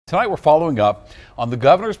Tonight we're following up on the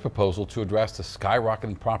governor's proposal to address the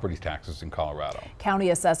skyrocketing property taxes in Colorado. County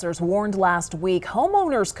assessors warned last week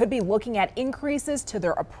homeowners could be looking at increases to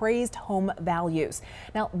their appraised home values.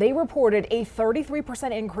 Now, they reported a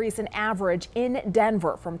 33% increase in average in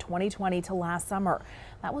Denver from 2020 to last summer.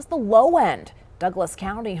 That was the low end. Douglas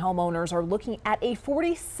County homeowners are looking at a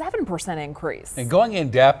 47% increase. And going in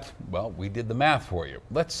depth, well, we did the math for you.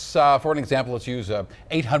 Let's, for an example, let's use a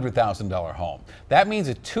 $800,000 home. That means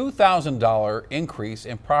a $2,000 increase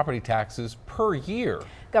in property taxes per year.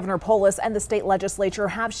 Governor Polis and the state legislature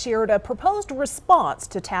have shared a proposed response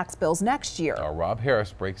to tax bills next year. Rob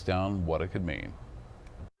Harris breaks down what it could mean.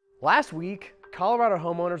 Last week, Colorado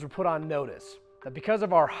homeowners were put on notice that because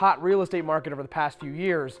of our hot real estate market over the past few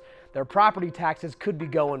years, their property taxes could be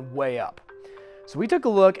going way up. So we took a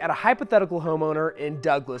look at a hypothetical homeowner in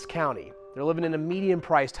Douglas County. They're living in a median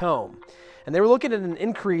priced home, and they were looking at an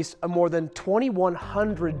increase of more than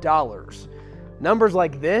 $2,100. Numbers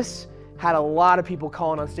like this had a lot of people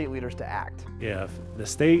calling on state leaders to act. If the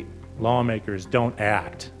state lawmakers don't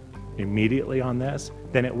act immediately on this,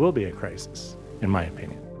 then it will be a crisis, in my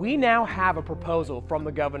opinion. We now have a proposal from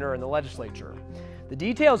the governor and the legislature. The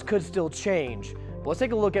details could still change, but let's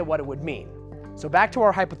take a look at what it would mean. So back to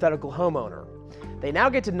our hypothetical homeowner. They now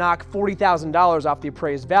get to knock $40,000 off the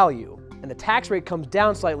appraised value, and the tax rate comes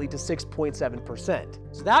down slightly to 6.7%.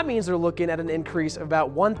 So that means they're looking at an increase of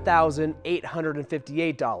about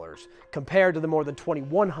 $1,858 compared to the more than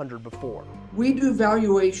 $2,100 before. We do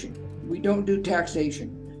valuation, we don't do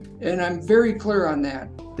taxation, and I'm very clear on that.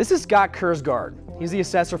 This is Scott Kursgaard. He's the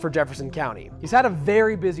assessor for Jefferson County. He's had a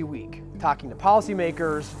very busy week, talking to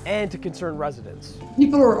policymakers and to concerned residents.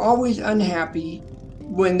 People are always unhappy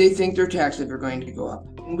when they think their taxes are going to go up.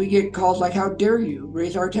 And we get calls like, how dare you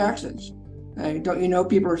raise our taxes? Don't you know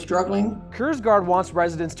people are struggling? Kursgaard wants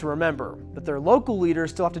residents to remember that their local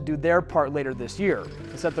leaders still have to do their part later this year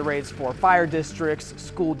to set the rates for fire districts,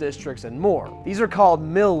 school districts, and more. These are called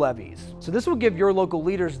mill levies. So this will give your local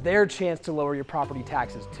leaders their chance to lower your property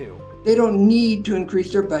taxes too. They don't need to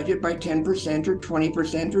increase their budget by 10% or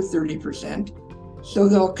 20% or 30%. So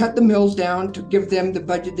they'll cut the mills down to give them the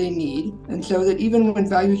budget they need, and so that even when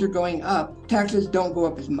values are going up, taxes don't go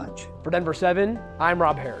up as much. For Denver 7, I'm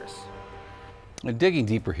Rob Harris. And digging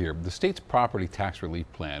deeper here, the state's property tax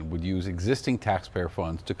relief plan would use existing taxpayer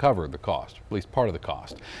funds to cover the cost, at least part of the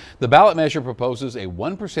cost. The ballot measure proposes a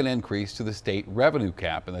 1% increase to the state revenue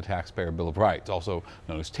cap in the Taxpayer Bill of Rights, also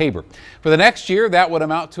known as TABOR. For the next year, that would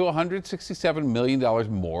amount to $167 million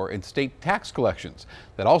more in state tax collections.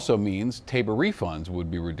 That also means TABOR refunds would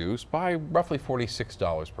be reduced by roughly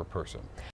 $46 per person.